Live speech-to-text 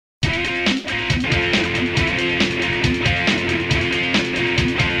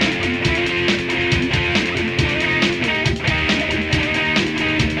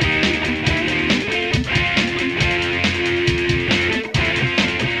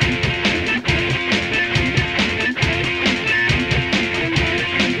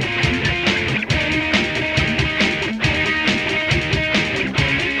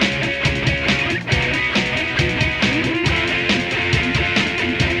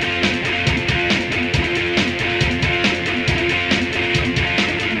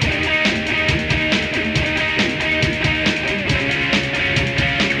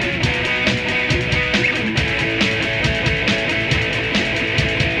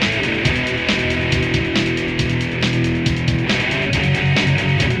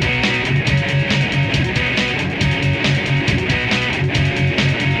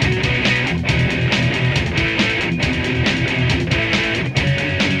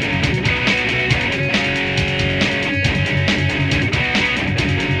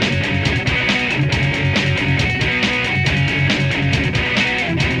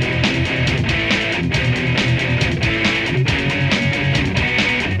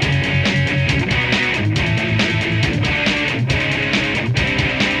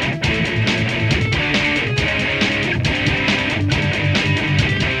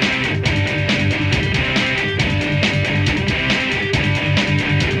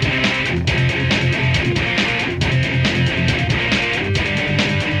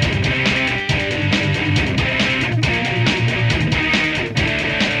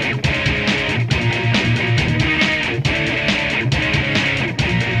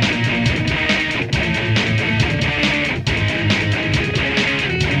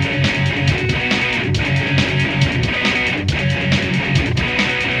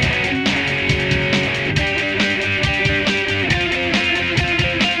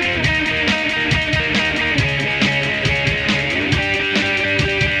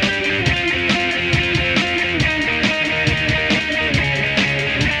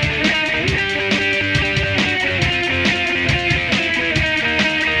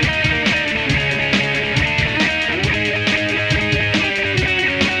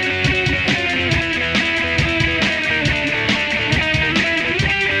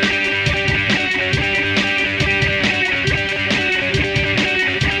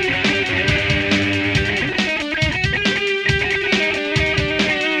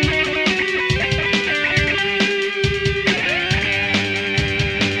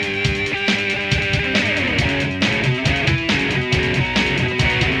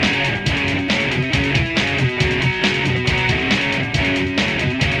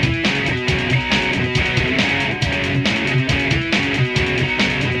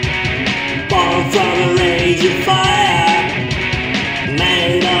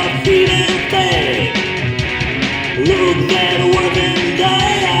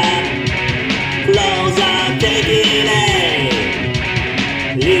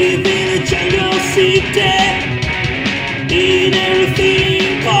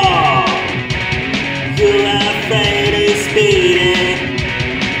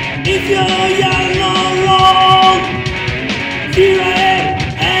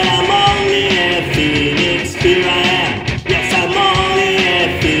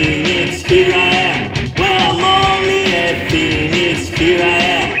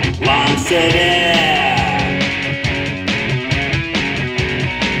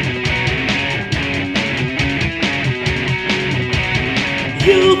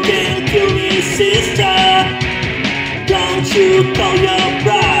You can kill me, sister. Don't you call your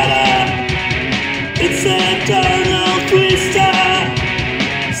brother. It's an eternal twister,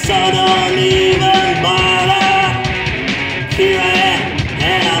 so don't even bother. Here I am,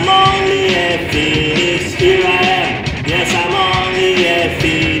 and I'm only a phoenix. Here I am, yes, I'm only a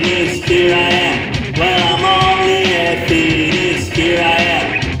phoenix. Here I am, well, I'm only a phoenix. Here I am,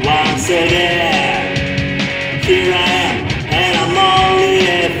 once again. Here I am, and I'm only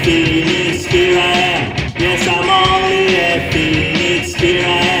a phoenix. Here I am, yes, I'm only a phoenix. Here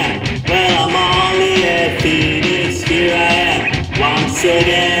I am, well, I'm only a phoenix. Here I am, once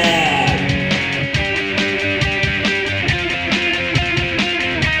again.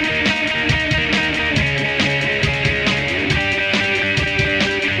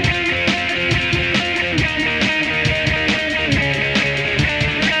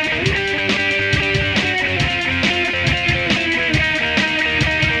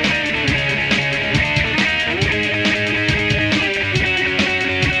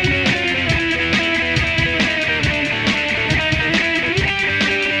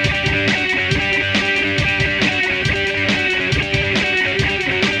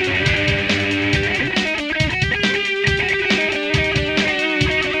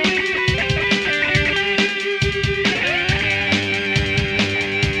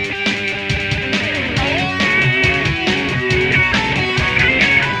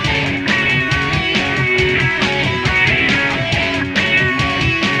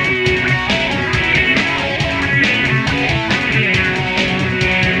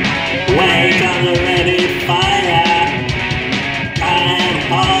 Wake on the ready fire. I am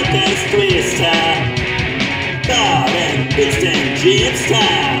hottest twister, garden beast and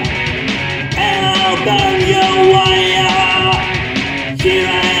gypster, and I'll burn your wire. Here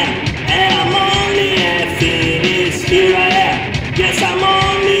I am, and I'm only a phoenix. Here I am, yes, I'm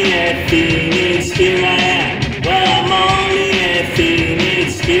only a phoenix. Here I am, well, I'm only a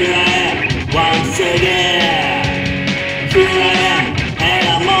phoenix. Here I am, once again. Here I am, and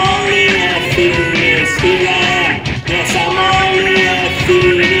I'm only a phoenix. Here I am, yes, I'm only a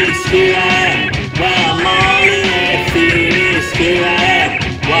phoenix. Here I am, well, I'm only a phoenix. Here I am,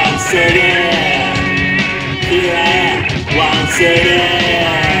 once again. Here I am, once again.